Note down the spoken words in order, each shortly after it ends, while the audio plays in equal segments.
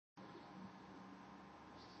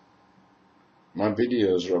My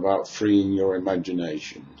videos are about freeing your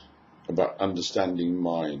imagination, about understanding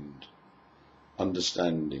mind,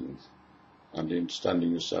 understanding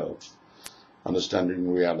yourself, understanding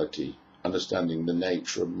reality, understanding the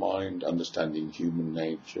nature of mind, understanding human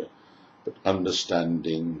nature, but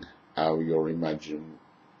understanding how your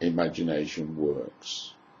imagination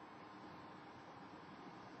works.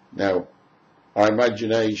 Now, our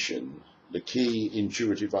imagination, the key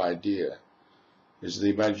intuitive idea, is the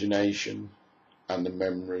imagination and the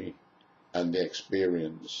memory and the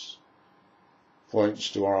experience points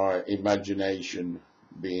to our imagination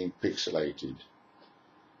being pixelated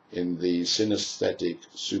in the synesthetic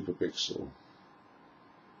superpixel.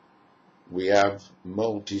 We have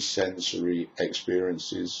multisensory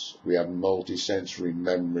experiences, we have multisensory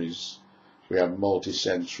memories, we have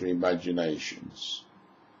multisensory imaginations.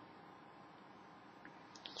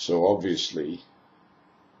 So obviously,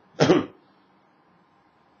 the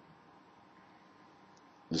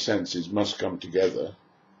senses must come together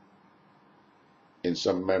in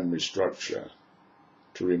some memory structure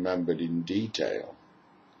to remember it in detail.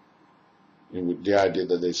 With the idea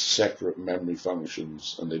that there's separate memory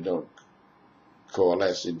functions and they don't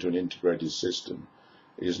coalesce into an integrated system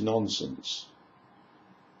is nonsense.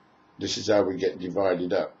 This is how we get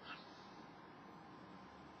divided up.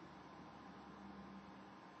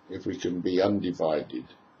 If we can be undivided,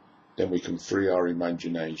 then we can free our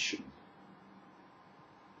imagination.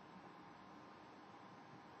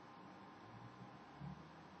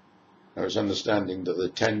 Now it's understanding that the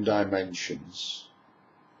 10 dimensions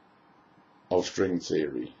of string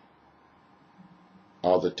theory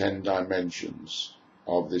are the 10 dimensions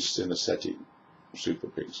of this synesthetic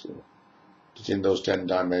superpixel. That in those 10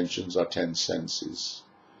 dimensions are 10 senses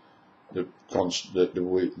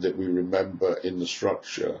that we remember in the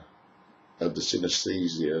structure of the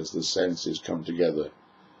synesthesia as the senses come together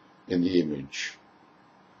in the image,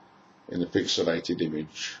 in the pixelated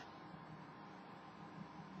image.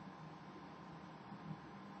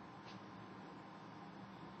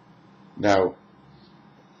 Now,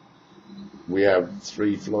 we have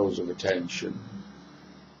 3 flows of attention,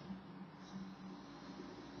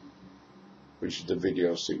 which is the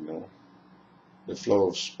video signal, the flow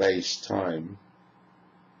of space-time,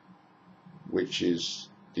 which is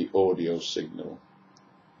the audio signal,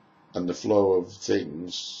 and the flow of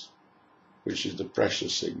things, which is the pressure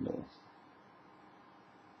signal.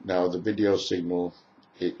 Now, the video signal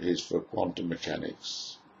is for quantum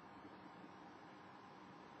mechanics.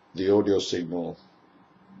 The audio signal,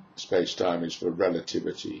 space-time, is for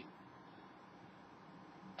relativity,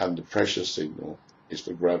 and the pressure signal is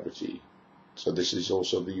for gravity. So this is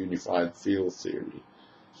also the unified field theory.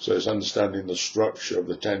 So it's understanding the structure of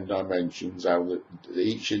the 10 dimensions, how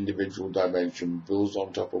each individual dimension builds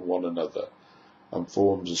on top of one another and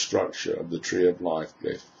forms a structure of the tree of life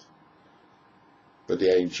glyph, but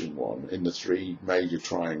the ancient one, in the 3 major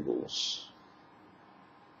triangles.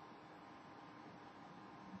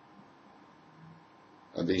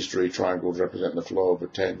 And these 3 triangles represent the flow of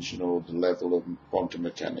attention or the level of quantum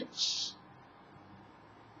mechanics,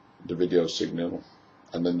 the video signal,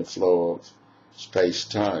 and then the flow of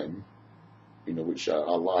space-time, which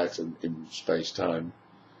are life in space-time,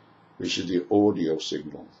 which is the audio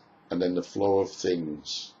signal, and then the flow of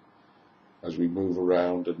things as we move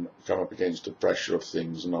around and come up against the pressure of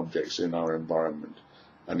things and objects in our environment.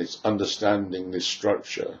 And it's understanding this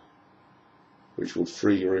structure which will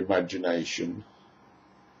free your imagination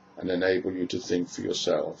and enable you to think for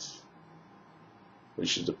yourself,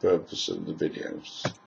 which is the purpose of the videos.